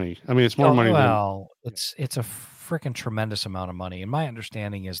lot of money. I mean, it's more money. Well, it's a freaking tremendous amount of money. And my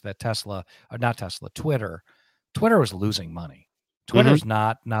understanding is that Twitter was losing money. Twitter's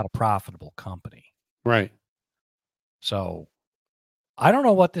not a profitable company. Right. So I don't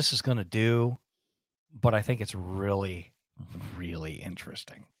know what this is going to do, but I think it's really, really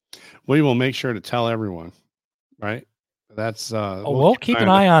interesting. We will make sure to tell everyone, right? That's we'll keep an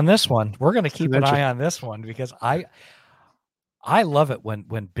eye on this one. We're going to keep an eye on this one, because I love it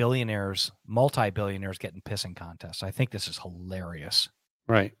when billionaires, multi-billionaires get in pissing contests. I think this is hilarious.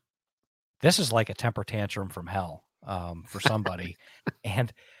 Right. This is like a temper tantrum from hell for somebody,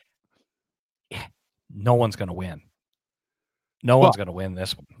 and no one's going to win. No one's going to win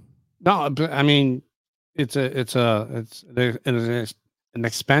this one. No, but I mean, it's an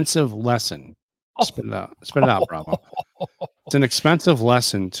expensive lesson. Spit it out, Bravo. It's an expensive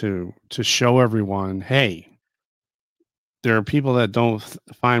lesson to show everyone, hey, there are people that don't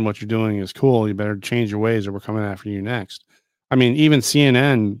find what you're doing is cool. You better change your ways, or we're coming after you next. I mean, even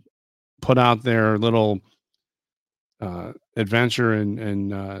CNN put out their little adventure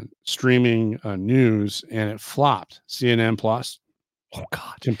in streaming news, and it flopped. CNN Plus. Oh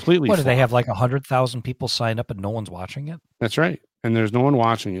God! Completely. What, do they have like 100,000 people signed up and no one's watching it? That's right. And there's no one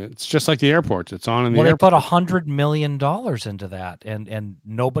watching it. It's just like the airports. It's on in the airport. They put $100 million into that, and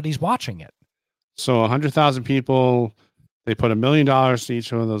nobody's watching it. So 100,000 people, they put $1 million to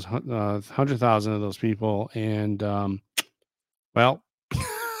each one of those 100,000 of those people, and well,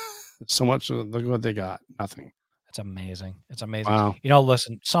 so much. Look what they got. Nothing. It's amazing. It's amazing. Wow.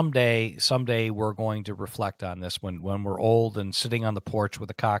 Listen, someday we're going to reflect on this when we're old and sitting on the porch with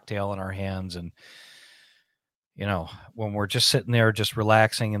a cocktail in our hands, and when we're just sitting there, just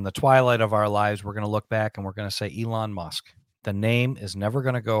relaxing in the twilight of our lives, we're going to look back and we're going to say, Elon Musk, the name is never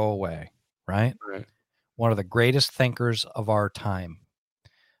going to go away, right? Right. One of the greatest thinkers of our time.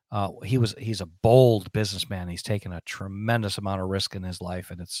 He's a bold businessman. He's taken a tremendous amount of risk in his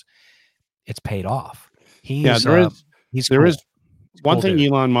life, and it's paid off. There is one thing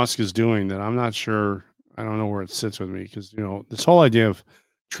Elon Musk is doing that I'm not sure. I don't know where it sits with me, because this whole idea of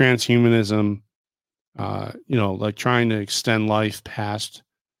transhumanism, like trying to extend life past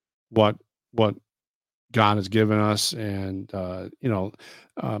what God has given us, and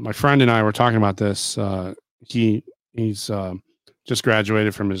my friend and I were talking about this. He's just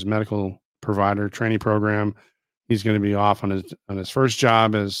graduated from his medical provider training program. He's going to be off on his first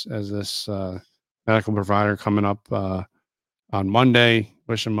job as this medical provider coming up on Monday.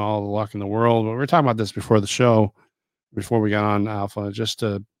 Wish him all the luck in the world. But we were talking about this before the show, before we got on Alpha.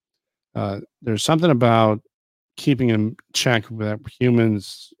 There's something about keeping in check that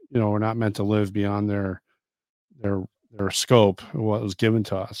humans, are not meant to live beyond their scope, what was given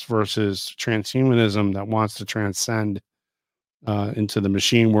to us, versus transhumanism that wants to transcend into the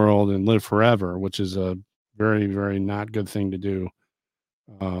machine world and live forever, which is a very, very not good thing to do.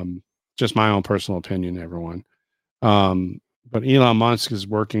 Just my own personal opinion, everyone. But Elon Musk is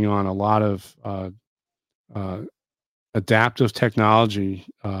working on a lot of adaptive technology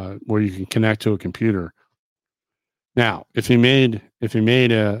where you can connect to a computer. Now, if he made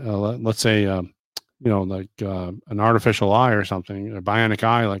a let's say an artificial eye or something, a bionic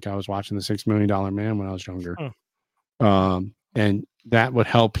eye, like I was watching the $6 Million Man when I was younger, and that would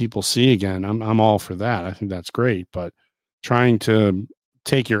help people see again, I'm all for that. I think that's great. But trying to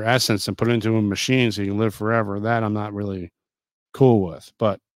take your essence and put it into a machine so you can live forever, that I'm not really cool with.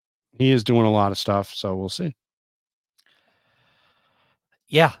 But he is doing a lot of stuff, so we'll see.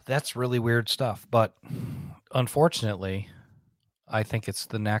 Yeah, that's really weird stuff. But unfortunately, I think it's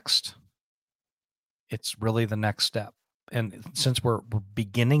really the next step. And since we're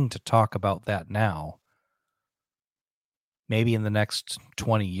beginning to talk about that now, maybe in the next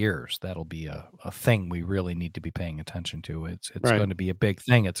 20 years, that'll be a thing we really need to be paying attention to. It's Right. going to be a big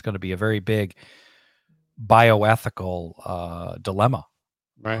thing. It's going to be a very big bioethical dilemma,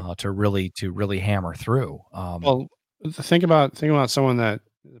 Right. to really hammer through. Well, think about someone that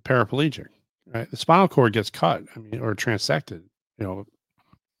paraplegic, right? The spinal cord gets cut, or transected.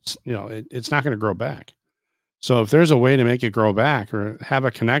 It's not going to grow back. So if there's a way to make it grow back or have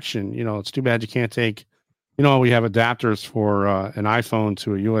a connection, it's too bad you can't take. We have adapters for an iPhone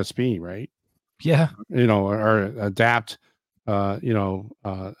to a USB, right? Yeah. Or adapt, a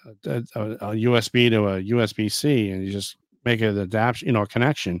USB to a USB-C, and you just make it adaptation, a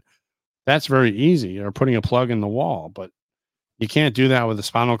connection. That's very easy. Or putting a plug in the wall, but you can't do that with a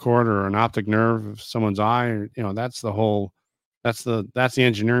spinal cord or an optic nerve of someone's eye. That's the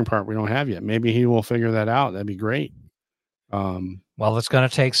engineering part we don't have yet. Maybe he will figure that out. That'd be great. Well, it's going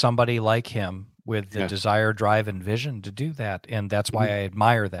to take somebody like him with the desire, drive, and vision to do that. And that's why I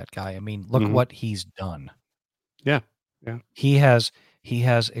admire that guy. I mean, look what he's done. Yeah. Yeah. He has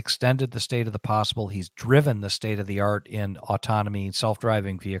extended the state of the possible. He's driven the state of the art in autonomy,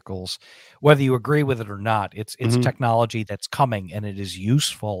 self-driving vehicles. Whether you agree with it or not, it's technology that's coming, and it is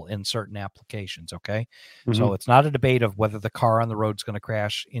useful in certain applications. Okay. So it's not a debate of whether the car on the road is going to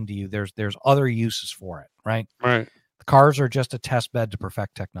crash into you. There's other uses for it. Right. Right. The cars are just a test bed to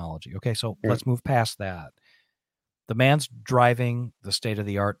perfect technology. Okay. So let's move past that. The man's driving the state of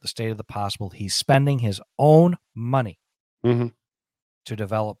the art, the state of the possible. He's spending his own money to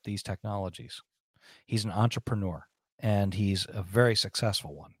develop these technologies. He's an entrepreneur, and he's a very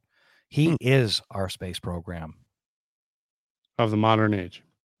successful one. He is our space program of the modern age.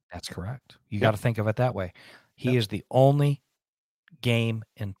 That's correct. You got to think of it that way. He is the only game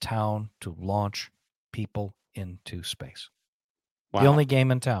in town to launch people into space. Wow. The only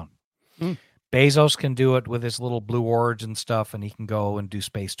game in town. Bezos can do it with his little Blue Origin stuff, and he can go and do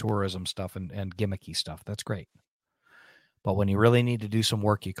space tourism stuff and gimmicky stuff. That's great. But when you really need to do some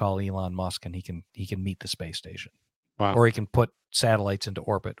work, you call Elon Musk, and he can meet the space station. Wow. Or he can put satellites into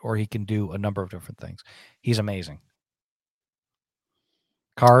orbit, or he can do a number of different things. He's amazing.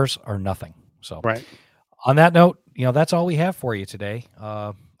 Cars are nothing. So on that note, that's all we have for you today.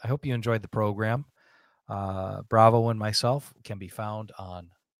 I hope you enjoyed the program. Bravo and myself can be found on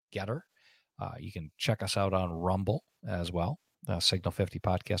Getter. You can check us out on Rumble as well. Signal 50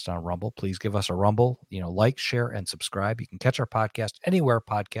 podcast on Rumble. Please give us a Rumble, like, share, and subscribe. You can catch our podcast anywhere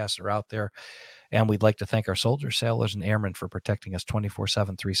podcasts are out there. And we'd like to thank our soldiers, sailors, and airmen for protecting us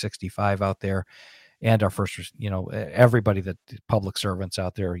 24/7, 365 out there. And our first, everybody public servants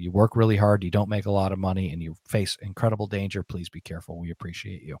out there. You work really hard. You don't make a lot of money, and you face incredible danger. Please be careful. We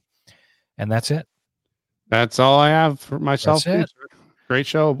appreciate you. And that's it. That's all I have for myself. That's it. Great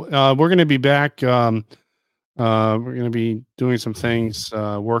show. We're going to be back. We're going to be doing some things,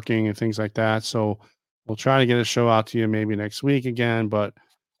 working and things like that. So we'll try to get a show out to you maybe next week again. But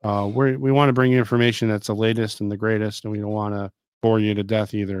we want to bring you information that's the latest and the greatest, and we don't want to bore you to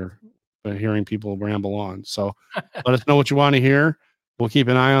death either by hearing people ramble on. So let us know what you want to hear. We'll keep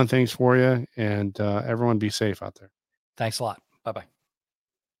an eye on things for you, and everyone be safe out there. Thanks a lot. Bye-bye.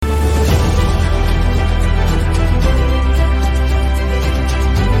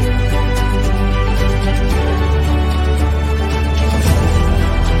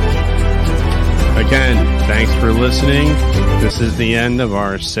 Again, thanks for listening. This is the end of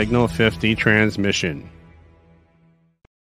our Signal 50 transmission.